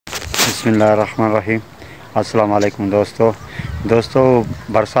बिस्मिल्लाहिर्रहमानिर्रहीम। अस्सलाम वालेकुम दोस्तों,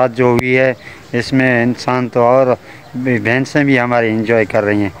 बरसात जो हुई है इसमें इंसान तो और भी भैंसें भी हमारी इंजॉय कर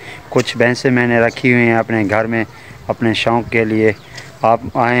रही हैं। कुछ भैंसें मैंने रखी हुई हैं अपने घर में अपने शौक़ के लिए।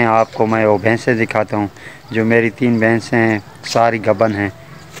 आप आएँ, आपको मैं वो भैंसें दिखाता हूँ। जो मेरी 3 भैंसें हैं सारी गबन हैं।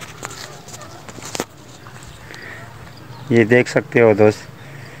 ये देख सकते हो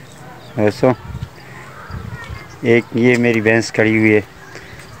दोस्तों, एक ये मेरी भैंस खड़ी हुई है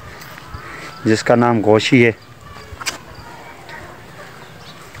जिसका नाम गोशी है।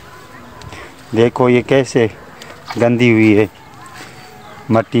 देखो ये कैसे गंदी हुई है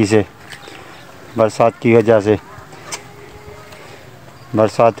मट्टी से, बरसात की वजह से।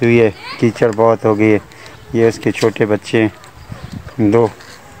 बरसात हुई है, कीचड़ बहुत हो गई है। ये इसके छोटे बच्चे हैं 2,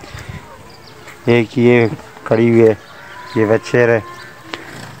 एक ये खड़ी हुई है, ये बच्चे रहे।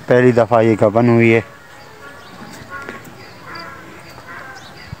 पहली दफ़ा ये गबन हुई है।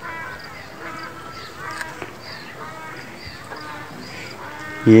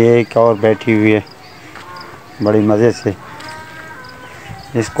 ये एक और बैठी हुई है बड़ी मज़े से।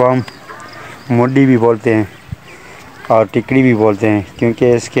 इसको हम मुड्डी भी बोलते हैं और टिकड़ी भी बोलते हैं,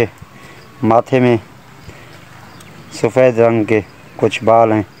 क्योंकि इसके माथे में सफ़ेद रंग के कुछ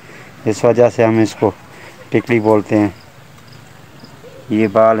बाल हैं। इस वजह से हम इसको टिकड़ी बोलते हैं। ये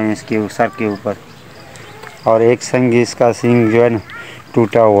बाल हैं इसके सर के ऊपर, और एक संग इसका सींग जो है ना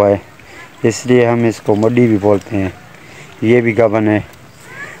टूटा हुआ है, इसलिए हम इसको मुड्डी भी बोलते हैं। ये भी गबन है,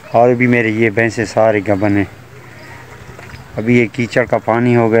 और भी मेरे ये भैंसें सारी गबन है। अभी ये कीचड़ का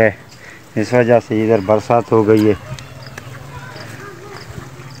पानी हो गया है, इस वजह से इधर बरसात हो गई है।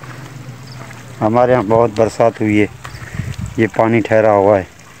 हमारे यहाँ बहुत बरसात हुई है। ये पानी ठहरा हुआ है,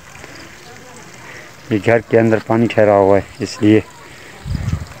 ये घर के अंदर पानी ठहरा हुआ है, इसलिए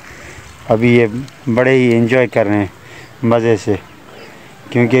अभी ये बड़े ही एंजॉय कर रहे हैं मज़े से,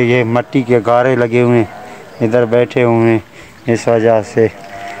 क्योंकि ये मिट्टी के गारे लगे हुए हैं, इधर बैठे हुए हैं इस वजह से।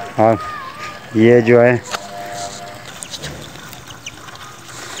 और ये जो है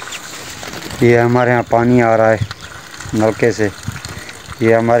ये हमारे यहाँ पानी आ रहा है नलके से।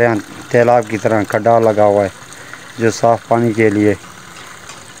 ये हमारे यहाँ तालाब की तरह खड्डा लगा हुआ है जो साफ़ पानी के लिए।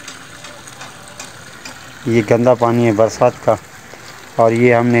 ये गंदा पानी है बरसात का, और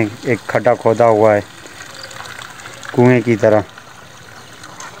ये हमने एक खड्डा खोदा हुआ है कुएं की तरह,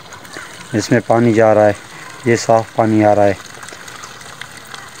 इसमें पानी जा रहा है। ये साफ़ पानी आ रहा है।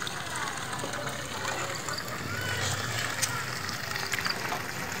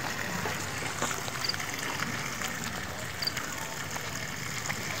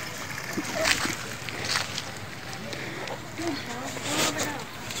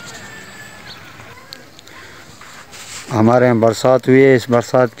 हमारे यहाँ बरसात हुई है, इस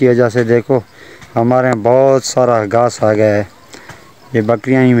बरसात की वजह से देखो हमारे यहाँ बहुत सारा घास आ गया है। ये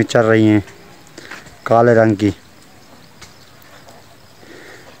बकरियां ही में चल रही हैं, काले रंग की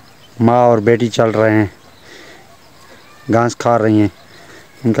माँ और बेटी चल रहे हैं, घास खा रही हैं।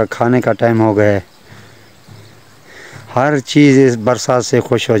 इनका खाने का टाइम हो गया है। हर चीज़ इस बरसात से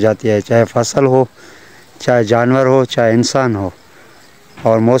खुश हो जाती है, चाहे फसल हो, चाहे जानवर हो, चाहे इंसान हो।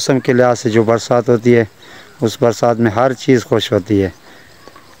 और मौसम के लिहाज से जो बरसात होती है, उस बरसात में हर चीज़ खुश होती है।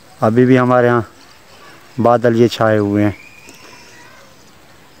 अभी भी हमारे यहाँ बादल ये छाए हुए हैं,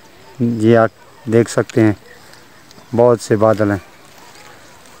 ये आप देख सकते हैं, बहुत से बादल हैं।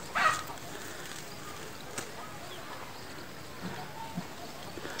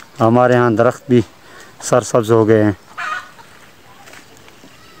 हमारे यहाँ दरख्त भी सरसब्ज हो गए हैं।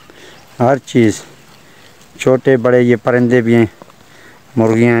 हर चीज़, छोटे बड़े ये परिंदे भी हैं,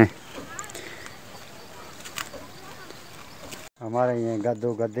 मुर्गियाँ हैं। हमारे यहाँ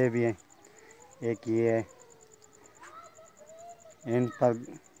 2 गधे भी हैं, एक ये है। इन पर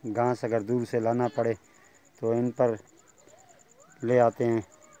घास अगर दूर से लाना पड़े तो इन पर ले आते हैं।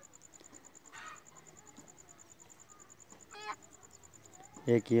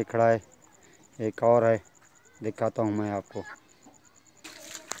 एक ये खड़ा है, एक और है, दिखाता हूँ मैं आपको।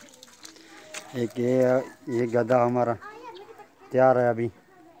 एक ये गधा हमारा तैयार है, अभी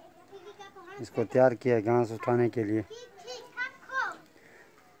इसको तैयार किया है घास उठाने के लिए।